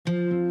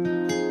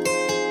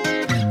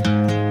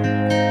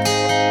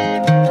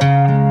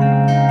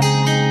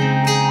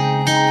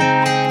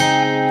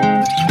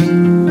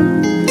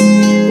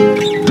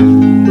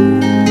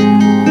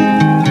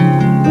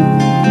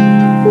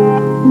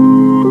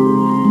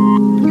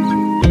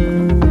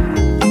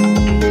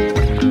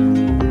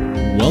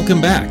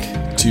Welcome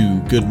back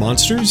to Good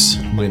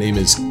Monsters. My name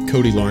is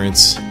Cody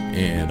Lawrence,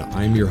 and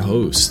I'm your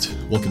host.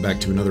 Welcome back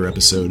to another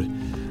episode.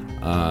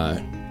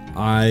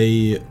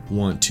 I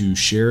want to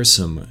share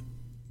some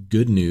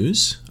good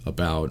news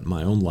about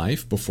my own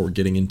life before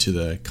getting into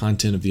the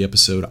content of the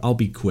episode. I'll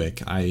be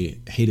quick. I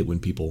hate it when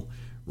people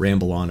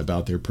ramble on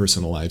about their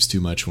personal lives too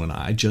much when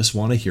I just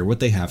want to hear what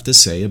they have to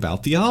say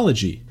about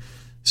theology.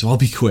 So I'll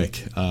be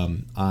quick.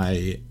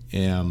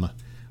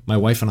 My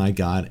wife and I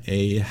got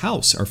a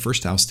house, our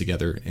first house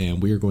together,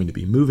 and we are going to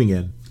be moving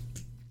in.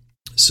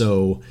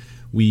 So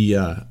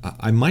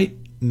I might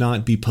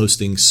not be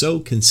posting so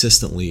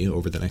consistently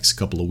over the next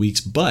couple of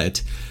weeks,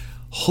 but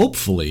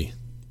hopefully,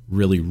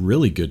 really,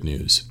 really good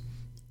news.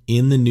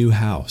 In the new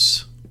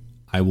house,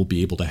 I will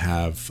be able to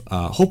have,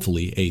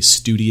 hopefully, a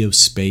studio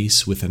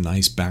space with a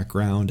nice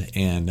background,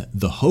 and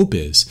the hope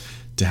is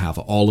to have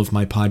all of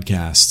my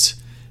podcasts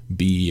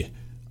be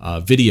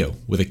video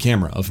with a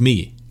camera of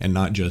me, and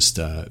not just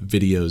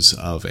videos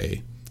of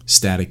a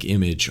static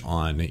image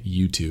on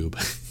YouTube.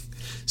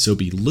 So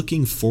be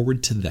looking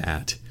forward to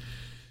that.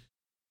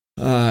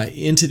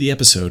 Into the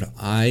episode,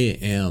 I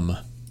am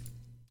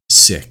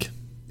sick,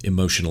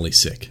 emotionally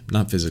sick,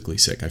 not physically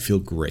sick. I feel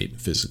great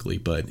physically,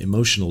 but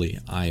emotionally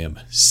I am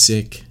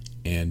sick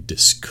and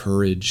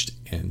discouraged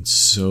and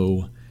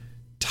so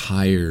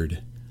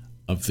tired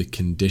of the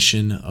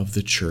condition of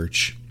the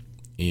church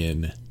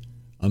in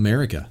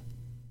America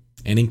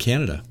and in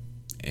Canada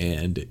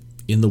and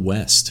in the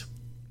West.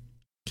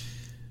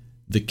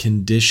 The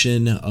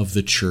condition of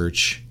the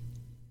church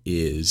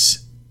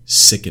is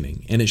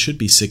sickening, and it should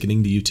be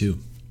sickening to you too.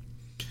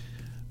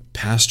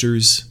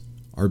 Pastors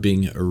are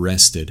being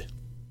arrested.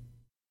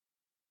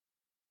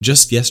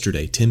 Just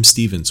yesterday, Tim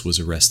Stephens was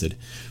arrested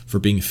for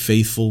being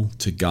faithful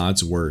to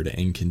God's word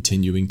and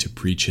continuing to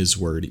preach his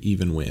word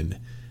even when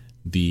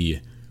the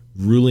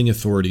ruling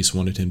authorities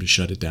wanted him to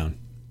shut it down.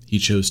 He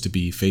chose to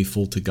be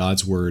faithful to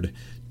God's word,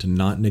 to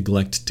not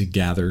neglect to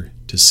gather,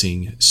 to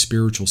sing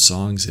spiritual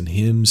songs and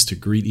hymns, to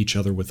greet each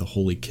other with a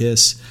holy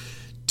kiss,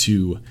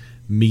 to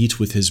meet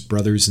with his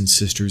brothers and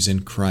sisters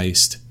in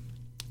Christ,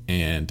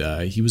 and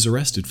he was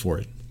arrested for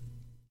it.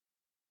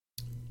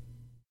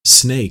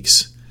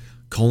 Snakes,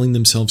 calling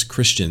themselves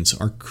Christians,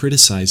 are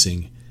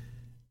criticizing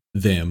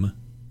them,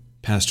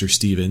 Pastor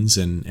Stephens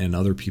and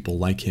other people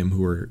like him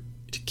who are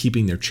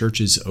keeping their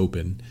churches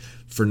open,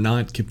 for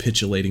not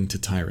capitulating to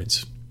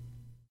tyrants.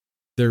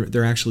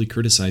 They're actually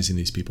criticizing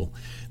these people.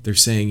 They're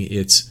saying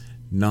it's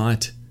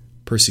not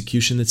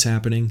persecution that's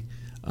happening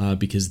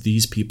because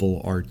these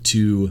people are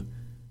too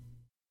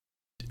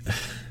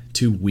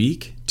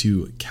weak,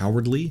 too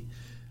cowardly,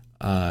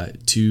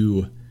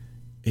 too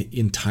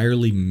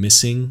entirely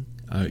missing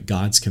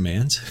God's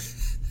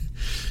commands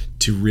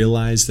to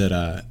realize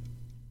that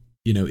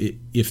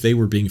if they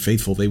were being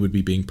faithful, they would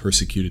be being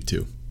persecuted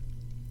too.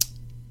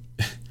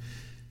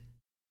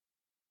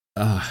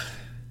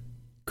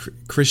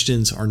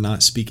 Christians are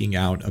not speaking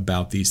out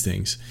about these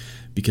things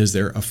because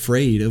they're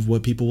afraid of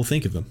what people will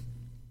think of them.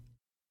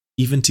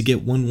 Even to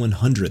get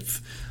 1/100th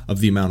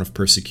of the amount of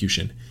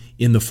persecution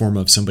in the form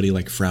of somebody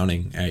like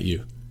frowning at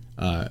you.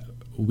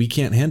 We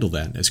can't handle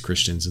that as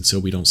Christians, and so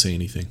we don't say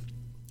anything.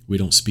 We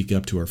don't speak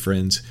up to our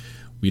friends.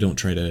 We don't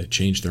try to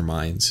change their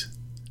minds.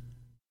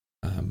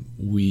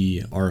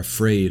 We are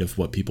afraid of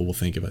what people will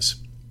think of us.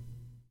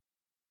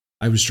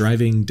 I was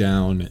driving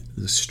down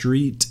the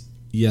street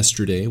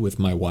yesterday with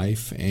my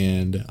wife,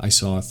 and I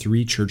saw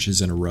 3 churches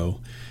in a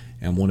row,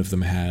 and one of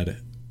them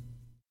had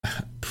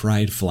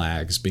pride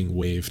flags being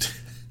waved.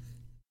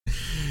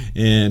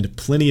 And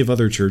plenty of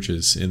other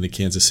churches in the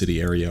Kansas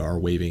City area are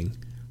waving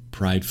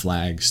pride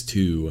flags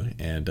too,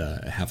 and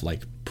have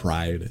like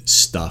pride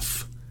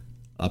stuff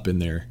up in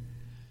their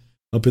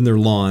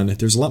lawn.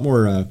 There's a lot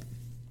more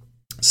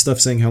stuff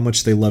saying how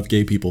much they love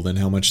gay people than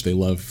how much they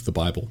love the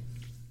Bible.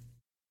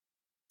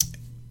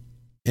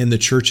 And the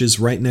churches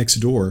right next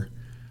door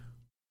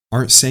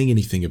aren't saying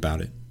anything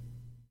about it.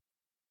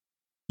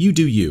 You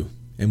do you,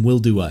 and we'll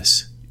do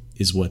us,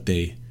 is what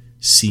they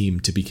seem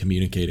to be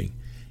communicating.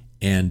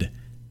 And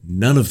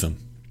none of them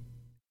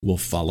will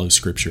follow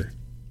Scripture.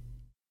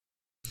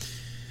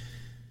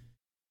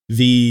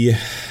 The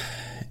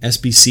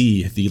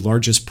SBC, the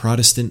largest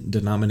Protestant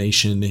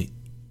denomination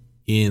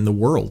in the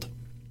world,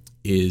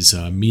 is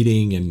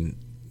meeting and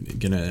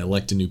going to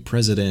elect a new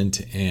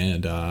president,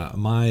 and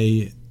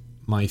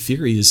my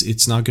theory is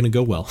it's not going to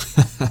go well.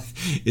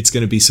 It's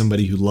going to be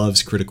somebody who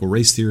loves critical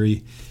race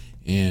theory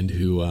and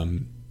who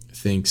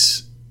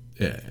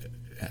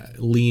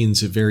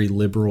leans very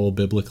liberal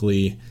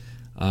biblically,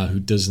 who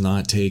does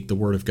not take the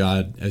Word of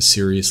God as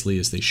seriously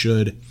as they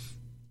should,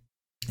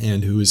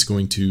 and who is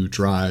going to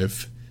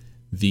drive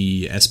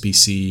the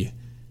SBC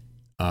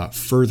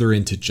further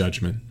into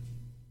judgment.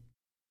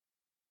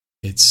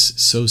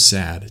 It's so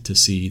sad to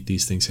see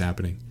these things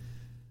happening.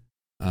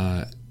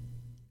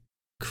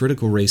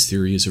 Critical race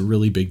theory is a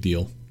really big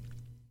deal.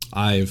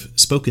 I've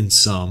spoken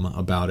some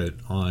about it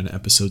on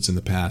episodes in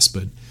the past,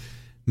 but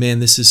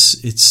man,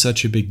 it's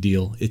such a big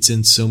deal. It's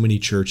in so many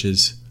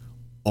churches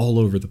all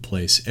over the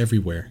place,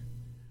 everywhere.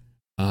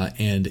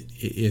 and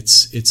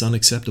it's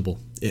unacceptable.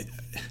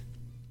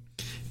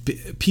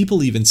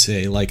 People even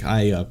say, like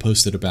I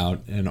posted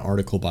about an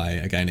article by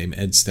a guy named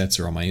Ed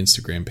Stetzer on my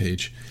Instagram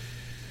page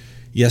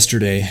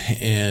yesterday,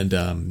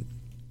 and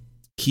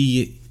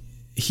he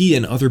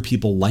and other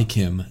people like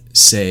him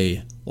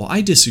say, well,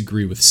 I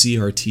disagree with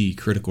CRT,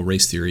 critical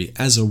race theory,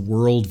 as a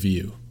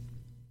worldview.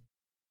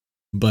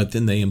 But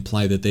then they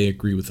imply that they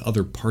agree with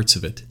other parts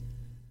of it.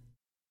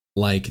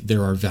 Like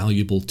there are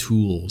valuable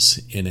tools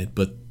in it,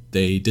 but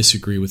they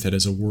disagree with it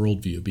as a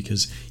worldview,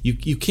 because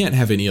you can't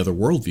have any other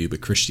worldview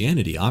but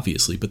Christianity,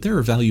 obviously. But there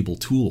are valuable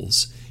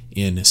tools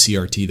in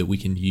CRT that we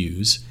can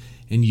use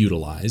and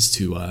utilize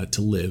to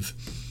live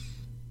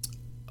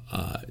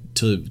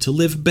to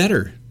live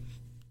better,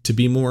 to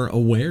be more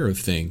aware of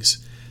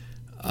things.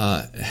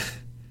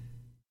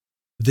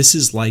 This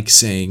is like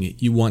saying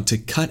you want to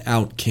cut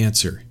out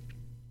cancer,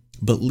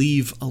 but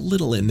leave a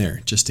little in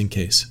there just in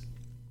case.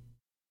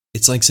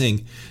 It's like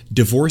saying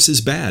divorce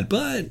is bad,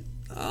 but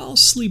I'll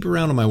sleep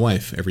around with my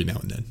wife every now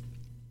and then.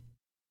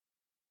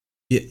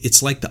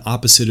 It's like the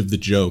opposite of the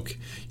joke.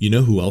 You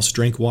know who else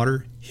drank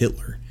water?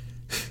 Hitler.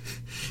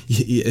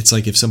 It's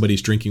like if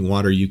somebody's drinking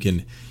water, you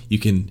can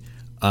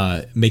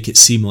make it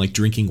seem like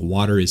drinking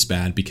water is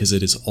bad because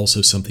it is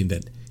also something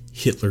that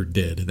Hitler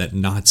did, that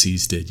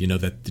Nazis did,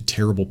 that the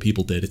terrible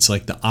people did. It's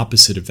like the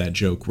opposite of that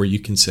joke, where you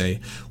can say,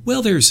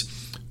 well, there's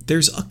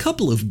a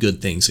couple of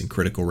good things in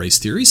critical race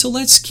theory, so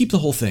let's keep the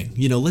whole thing.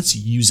 Let's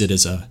use it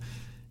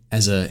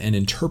as an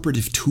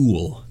interpretive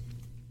tool.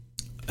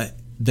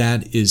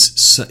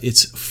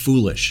 It's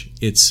foolish.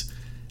 It's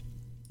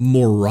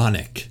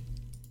moronic.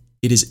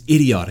 It is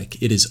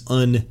idiotic. It is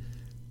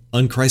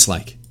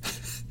unchristlike.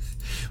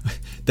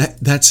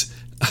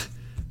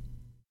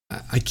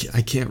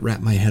 I can't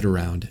wrap my head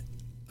around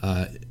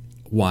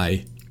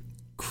why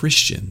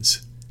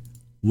Christians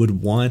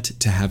would want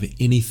to have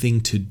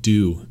anything to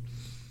do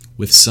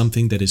with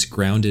something that is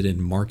grounded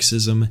in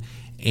Marxism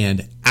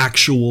and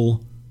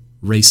actual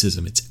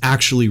racism. It's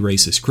actually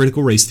racist.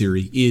 Critical race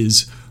theory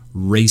is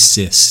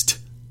racist.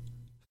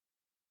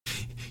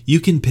 You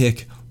can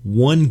pick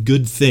one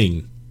good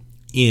thing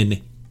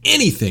in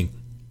anything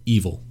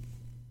evil.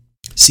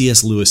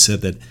 C.S. Lewis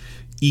said that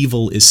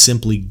evil is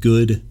simply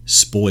good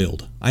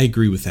spoiled. I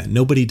agree with that.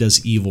 Nobody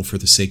does evil for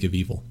the sake of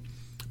evil.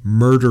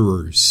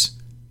 Murderers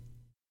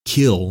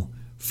kill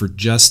for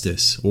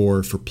justice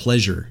or for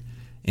pleasure.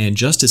 And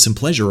justice and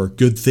pleasure are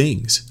good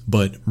things,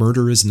 but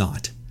murder is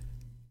not.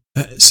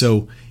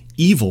 So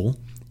evil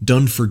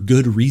done for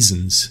good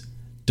reasons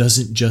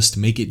doesn't just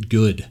make it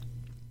good.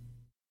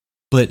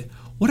 But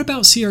what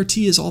about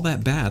CRT is all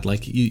that bad?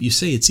 Like you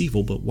say it's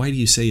evil, but why do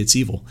you say it's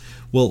evil?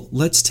 Well,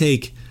 let's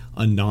take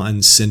a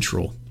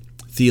non-central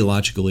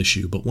theological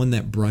issue, but one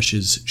that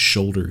brushes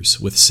shoulders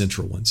with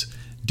central ones.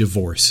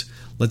 Divorce.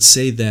 Let's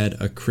say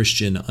that a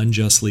Christian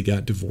unjustly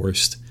got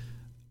divorced,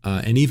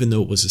 and even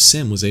though it was a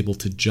sin, was able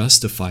to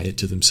justify it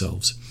to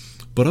themselves,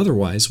 but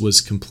otherwise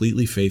was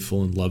completely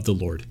faithful and loved the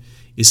Lord.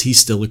 Is he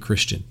still a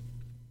Christian?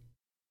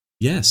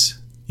 Yes.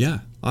 Yeah,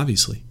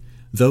 obviously.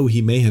 Though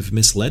he may have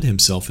misled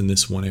himself in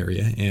this one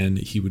area, and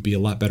he would be a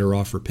lot better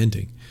off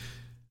repenting.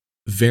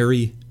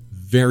 Very,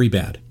 very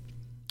bad,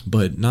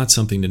 but not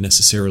something to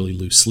necessarily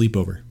lose sleep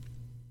over.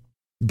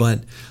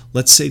 But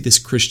let's say this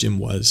Christian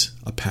was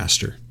a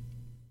pastor.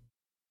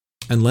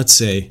 And let's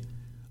say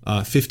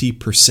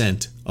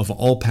 50% of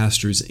all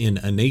pastors in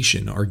a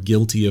nation are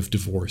guilty of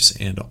divorce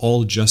and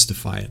all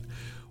justify it.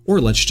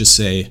 Or let's just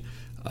say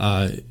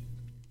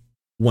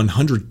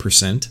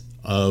 100%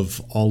 of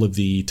all of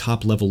the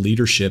top-level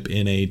leadership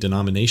in a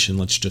denomination,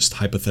 let's just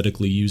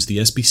hypothetically use the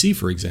SBC,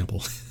 for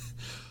example,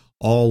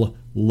 all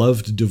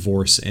loved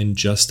divorce and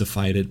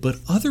justified it, but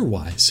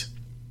otherwise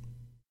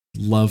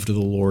loved the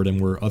Lord and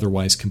were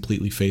otherwise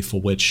completely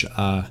faithful, which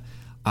I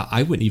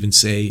wouldn't even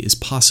say is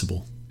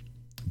possible.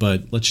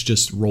 But let's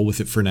just roll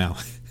with it for now.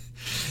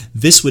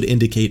 This would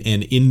indicate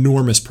an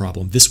enormous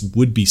problem. This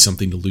would be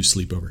something to lose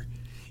sleep over.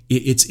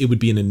 It would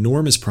be an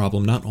enormous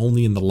problem, not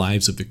only in the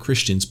lives of the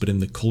Christians, but in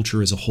the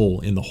culture as a whole,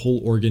 in the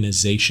whole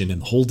organization,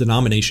 and the whole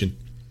denomination.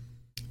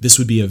 This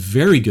would be a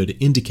very good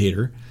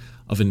indicator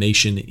of a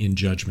nation in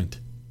judgment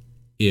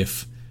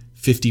if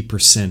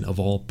 50% of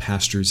all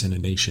pastors in a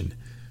nation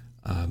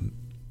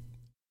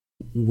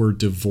were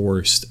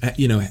divorced,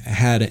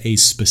 had a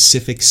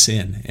specific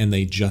sin and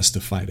they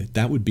justified it.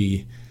 That would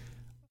be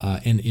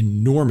an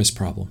enormous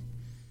problem.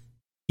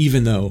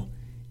 Even though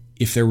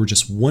if there were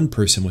just one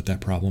person with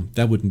that problem,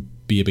 that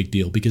wouldn't be a big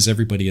deal because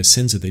everybody has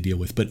sins that they deal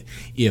with. But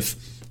if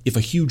a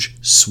huge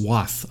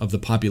swath of the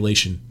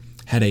population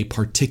had a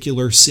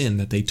particular sin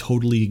that they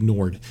totally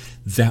ignored,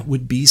 that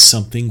would be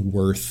something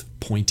worth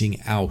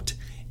pointing out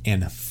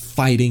and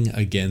fighting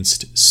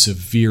against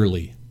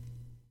severely.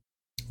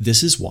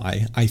 This is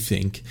why I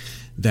think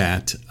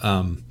that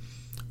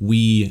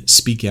we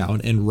speak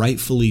out, and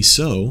rightfully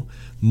so,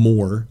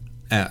 more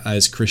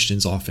as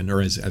Christians often,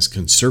 or as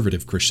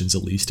conservative Christians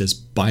at least, as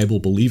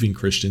Bible-believing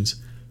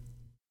Christians,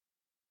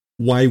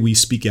 why we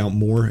speak out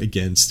more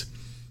against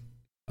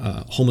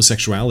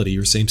homosexuality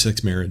or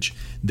same-sex marriage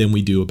than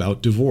we do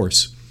about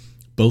divorce.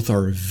 Both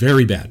are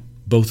very bad.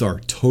 Both are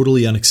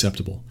totally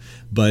unacceptable.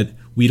 But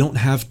we don't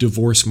have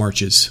divorce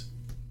marches.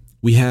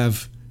 We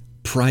have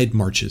pride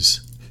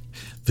marches.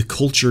 The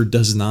culture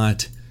does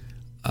not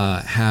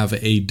have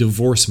a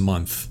divorce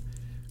month.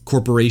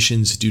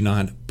 Corporations do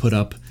not put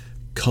up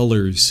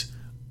colors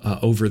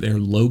over their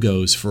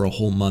logos for a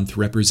whole month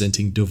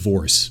representing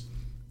divorce,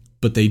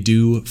 but they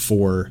do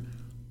for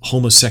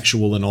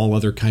homosexual and all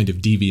other kind of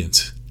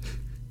deviance.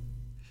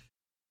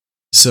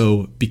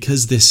 So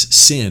because this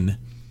sin,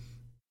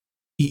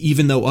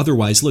 even though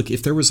otherwise, look,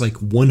 if there was like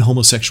one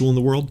homosexual in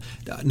the world,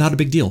 not a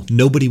big deal.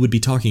 Nobody would be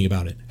talking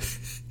about it.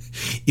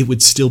 It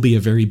would still be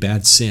a very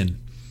bad sin.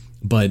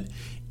 But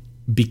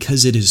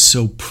because it is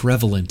so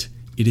prevalent,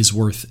 it is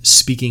worth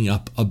speaking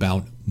up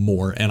about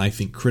more. And I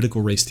think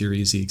critical race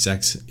theory is the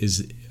exact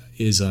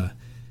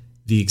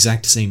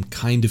same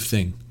kind of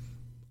thing.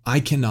 I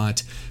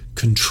cannot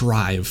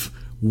contrive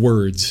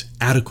words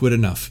adequate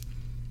enough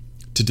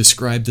to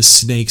describe the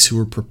snakes who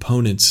are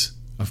proponents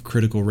of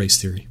critical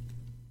race theory.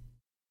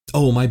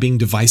 Oh, am I being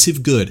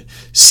divisive? Good.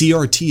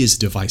 CRT is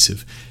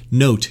divisive.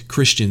 Note,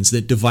 Christians,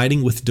 that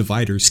dividing with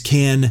dividers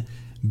can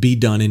be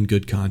done in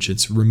good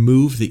conscience.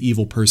 Remove the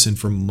evil person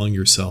from among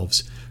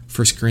yourselves.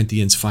 1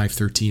 Corinthians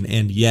 5:13.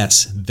 And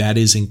yes, that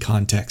is in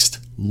context.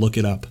 Look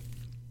it up.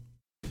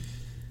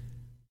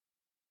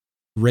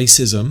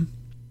 Racism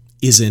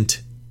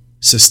isn't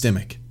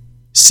systemic.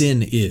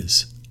 Sin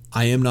is.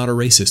 I am not a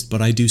racist,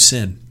 but I do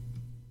sin.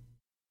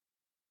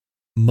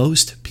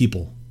 Most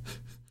people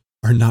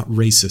are not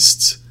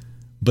racists,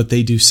 but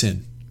they do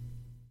sin.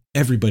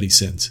 Everybody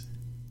sins.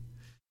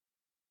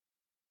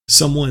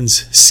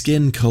 Someone's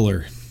skin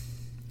color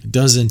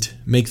doesn't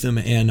make them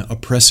an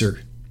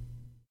oppressor.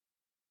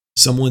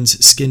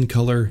 Someone's skin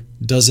color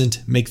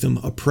doesn't make them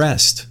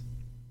oppressed.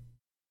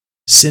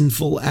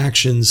 Sinful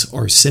actions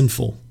are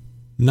sinful,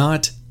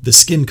 not the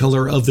skin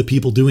color of the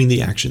people doing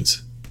the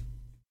actions.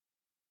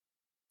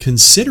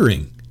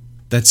 Considering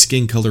that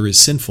skin color is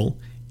sinful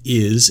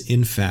is,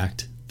 in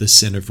fact, the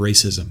sin of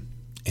racism.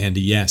 And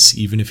yes,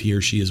 even if he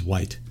or she is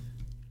white.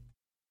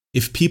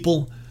 If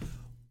people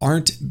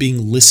aren't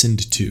being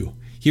listened to,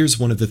 here's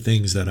one of the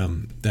things that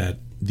that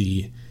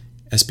the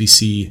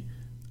SBC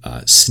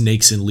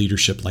snakes in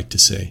leadership like to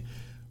say.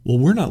 Well,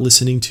 we're not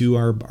listening to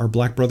our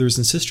black brothers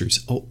and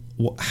sisters. Oh,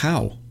 well,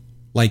 how?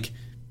 Like,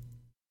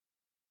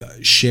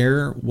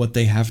 share what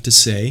they have to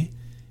say,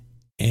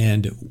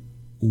 and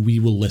we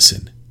will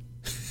listen.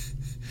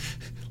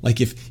 Like,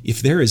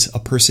 if there is a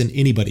person,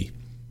 anybody,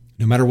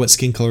 no matter what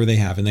skin color they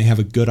have, and they have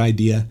a good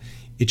idea,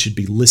 it should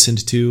be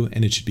listened to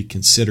and it should be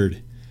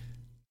considered.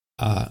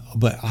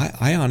 But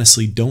I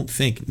honestly don't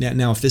think,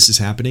 now if this is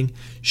happening,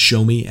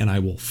 show me and I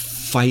will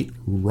fight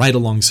right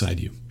alongside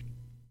you.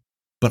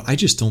 But I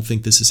just don't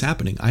think this is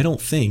happening. I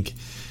don't think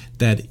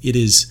that it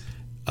is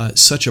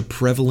such a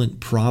prevalent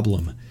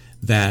problem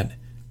that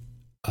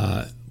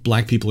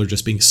black people are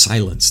just being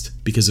silenced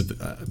because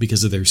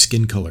of their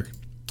skin color.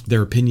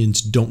 Their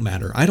opinions don't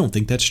matter. I don't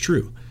think that's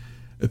true.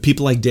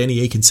 People like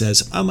Danny Akin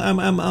says,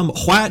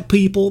 white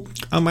people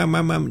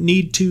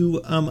need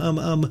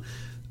to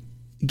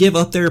give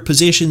up their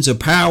positions of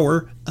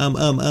power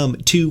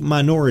to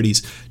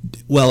minorities.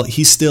 Well,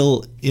 he's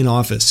still in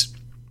office.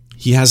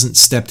 He hasn't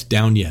stepped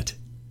down yet.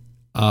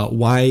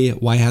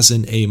 Why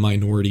hasn't a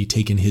minority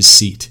taken his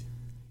seat?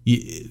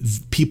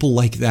 People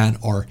like that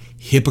are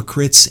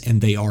hypocrites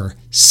and they are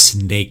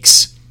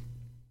snakes.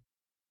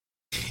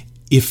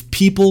 If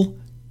people,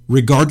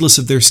 regardless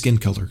of their skin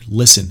color,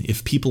 listen,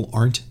 if people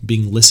aren't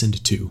being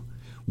listened to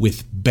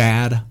with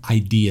bad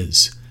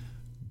ideas,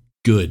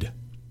 good.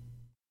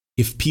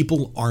 If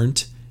people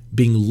aren't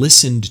being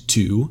listened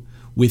to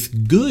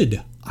with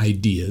good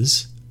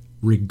ideas,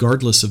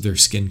 regardless of their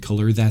skin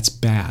color, that's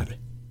bad.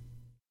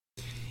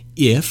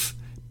 If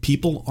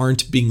people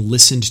aren't being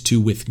listened to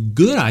with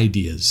good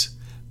ideas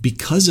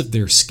because of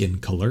their skin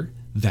color,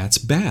 that's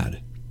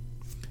bad.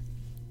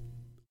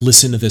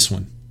 Listen to this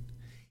one.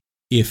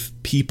 If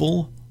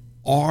people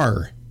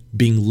are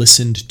being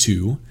listened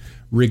to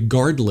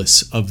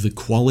regardless of the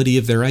quality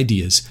of their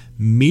ideas,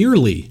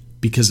 merely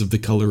because of the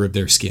color of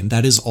their skin,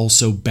 that is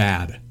also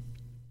bad.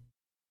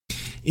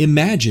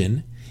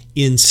 Imagine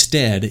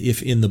instead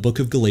if in the book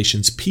of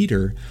Galatians,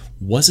 Peter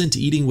wasn't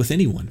eating with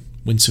anyone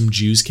when some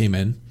Jews came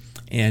in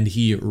and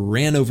he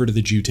ran over to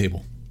the Jew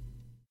table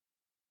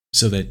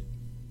so that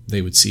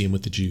they would see him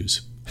with the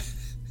Jews.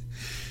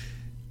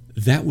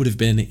 That would have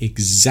been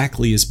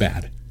exactly as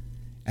bad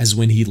as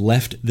when he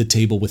left the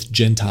table with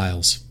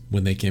Gentiles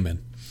when they came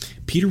in.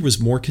 Peter was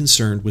more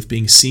concerned with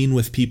being seen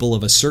with people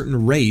of a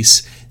certain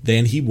race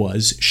than he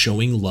was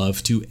showing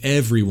love to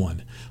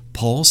everyone.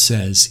 Paul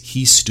says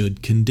he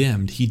stood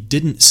condemned. He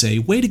didn't say,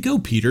 way to go,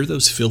 Peter,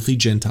 those filthy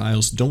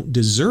Gentiles don't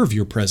deserve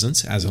your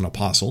presence as an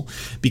apostle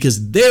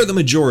because they're the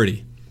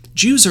majority.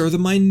 Jews are the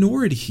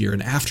minority here,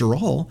 and after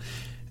all,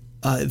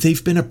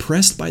 they've been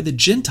oppressed by the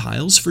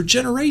Gentiles for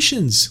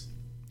generations.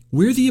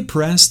 We're the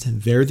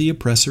oppressed, they're the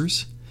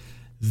oppressors.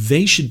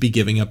 they should be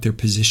giving up their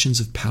positions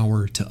of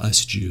power to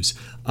us Jews.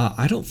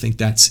 I don't think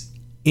that's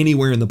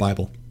anywhere in the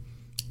Bible.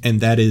 And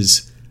that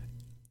is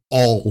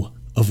all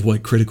of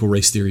what critical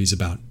race theory is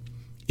about.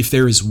 If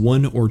there is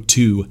one or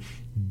two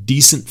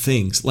decent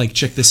things, like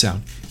check this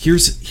out.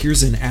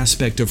 Here's an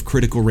aspect of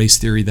critical race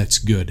theory that's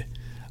good.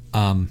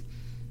 Well,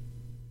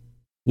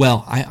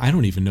 I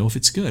don't even know if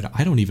it's good.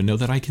 I don't even know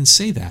that I can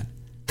say that.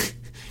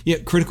 Yeah,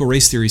 critical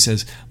race theory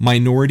says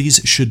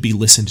minorities should be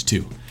listened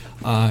to.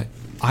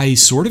 I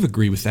sort of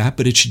agree with that,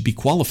 but it should be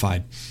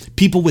qualified.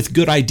 People with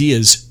good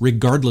ideas,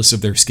 regardless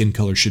of their skin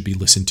color, should be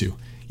listened to.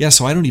 Yeah,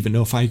 so I don't even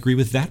know if I agree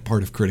with that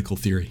part of critical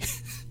theory.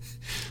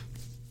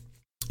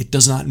 It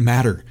does not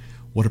matter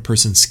what a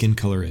person's skin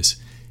color is.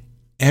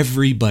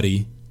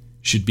 Everybody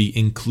should be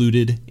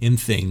included in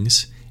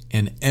things,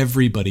 and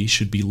everybody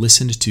should be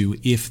listened to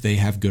if they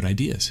have good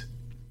ideas.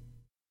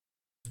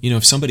 You know,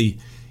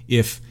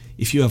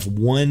 if you have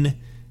one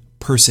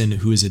person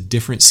who is a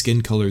different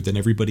skin color than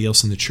everybody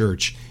else in the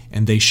church,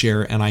 and they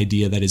share an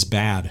idea that is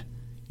bad,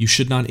 you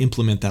should not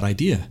implement that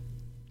idea.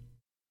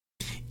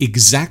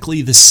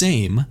 Exactly the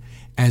same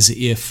as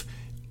if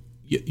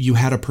you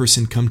had a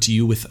person come to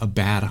you with a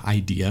bad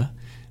idea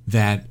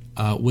that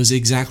was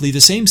exactly the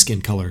same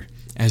skin color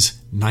as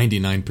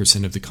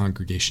 99% of the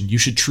congregation. You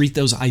should treat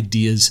those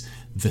ideas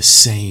the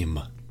same.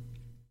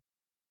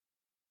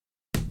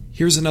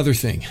 Here's another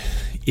thing.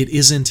 It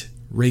isn't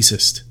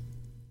racist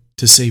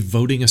to say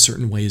voting a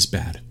certain way is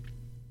bad.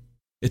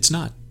 It's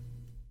not.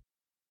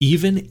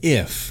 Even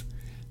if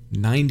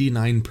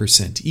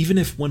 99%, even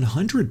if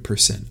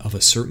 100% of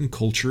a certain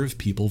culture of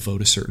people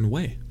vote a certain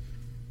way,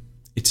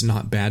 it's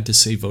not bad to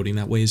say voting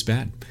that way is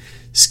bad.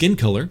 Skin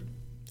color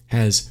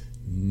has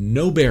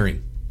no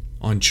bearing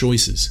on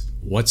choices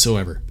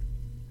whatsoever.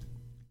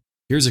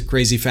 Here's a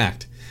crazy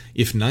fact.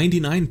 If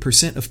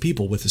 99% of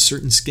people with a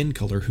certain skin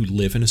color who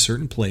live in a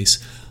certain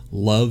place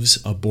loves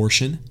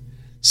abortion,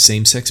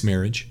 same-sex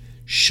marriage,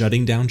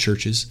 shutting down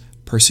churches,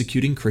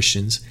 persecuting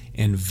Christians,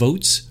 and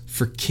votes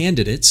for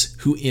candidates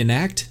who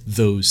enact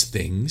those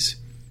things,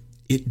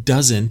 it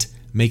doesn't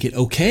make it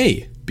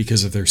okay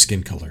because of their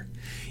skin color.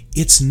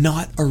 It's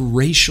not a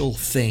racial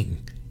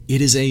thing.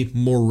 It is a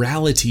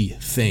morality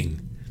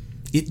thing.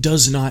 It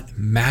does not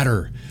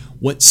matter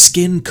what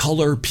skin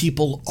color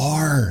people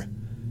are.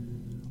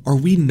 Are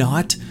we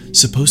not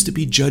supposed to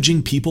be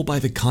judging people by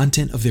the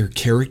content of their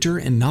character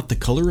and not the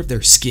color of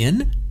their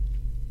skin?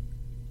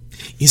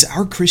 Is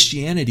our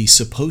Christianity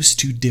supposed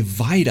to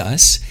divide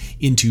us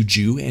into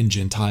Jew and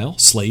Gentile,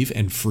 slave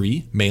and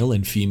free, male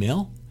and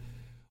female?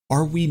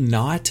 Are we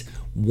not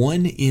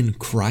one in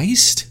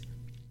Christ?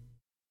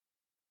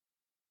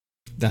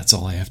 That's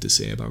all I have to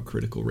say about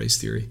critical race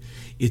theory.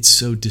 It's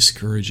so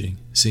discouraging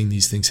seeing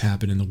these things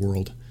happen in the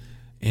world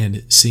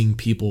and seeing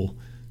people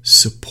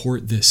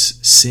support this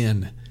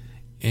sin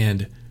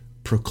and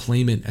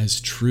proclaim it as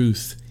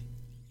truth,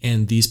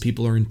 and these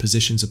people are in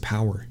positions of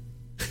power.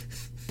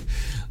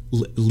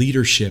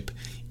 Leadership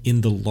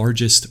in the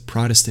largest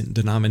Protestant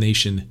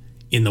denomination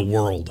in the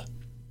world.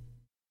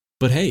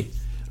 But hey,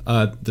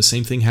 the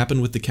same thing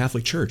happened with the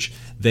Catholic Church.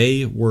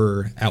 They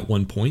were, at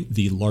one point,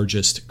 the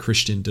largest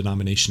Christian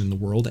denomination in the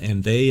world,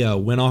 and they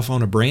went off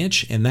on a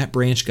branch, and that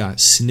branch got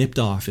snipped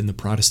off in the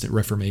Protestant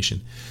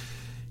Reformation.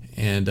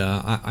 And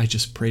I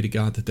just pray to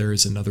God that there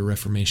is another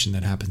Reformation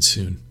that happens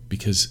soon,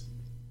 because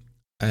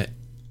it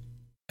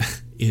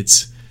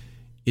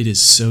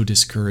is so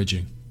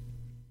discouraging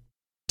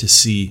to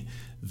see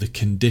the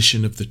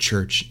condition of the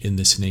church in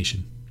this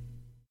nation.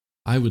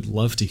 I would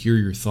love to hear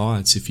your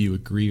thoughts. If you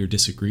agree or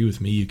disagree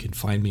with me, you can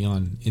find me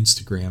on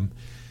Instagram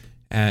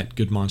at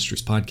Good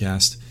Monstrous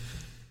Podcast.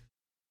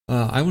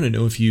 I want to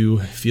know if you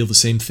feel the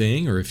same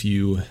thing, or if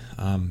you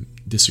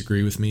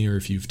disagree with me, or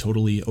if you've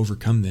totally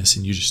overcome this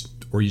and you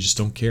just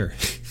don't care.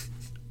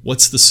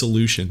 What's the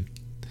solution?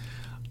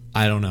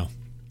 I don't know.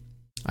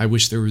 I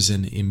wish there was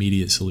an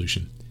immediate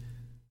solution.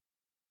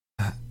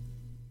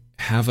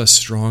 Have a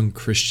strong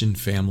Christian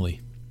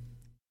family.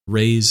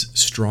 Raise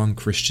strong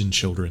Christian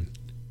children.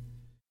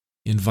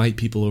 Invite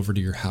people over to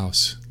your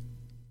house.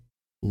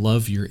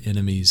 Love your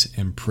enemies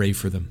and pray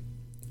for them.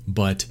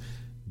 But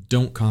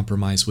don't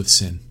compromise with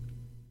sin.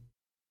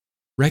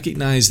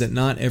 Recognize that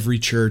not every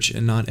church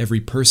and not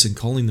every person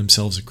calling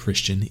themselves a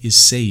Christian is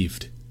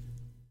saved.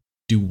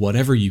 Do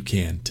whatever you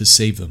can to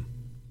save them.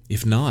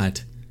 If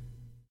not,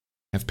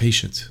 have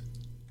patience.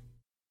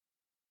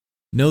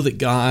 Know that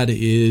God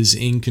is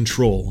in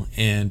control,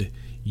 and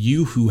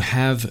you who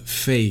have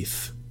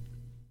faith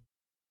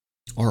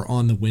are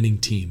on the winning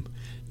team,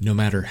 no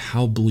matter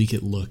how bleak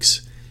it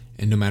looks,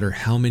 and no matter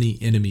how many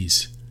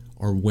enemies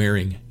are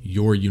wearing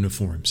your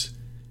uniforms,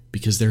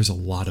 because there's a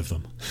lot of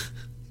them.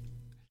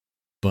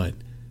 But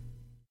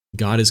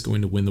God is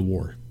going to win the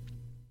war,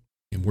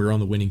 and we're on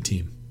the winning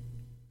team.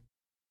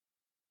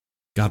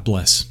 God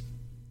bless.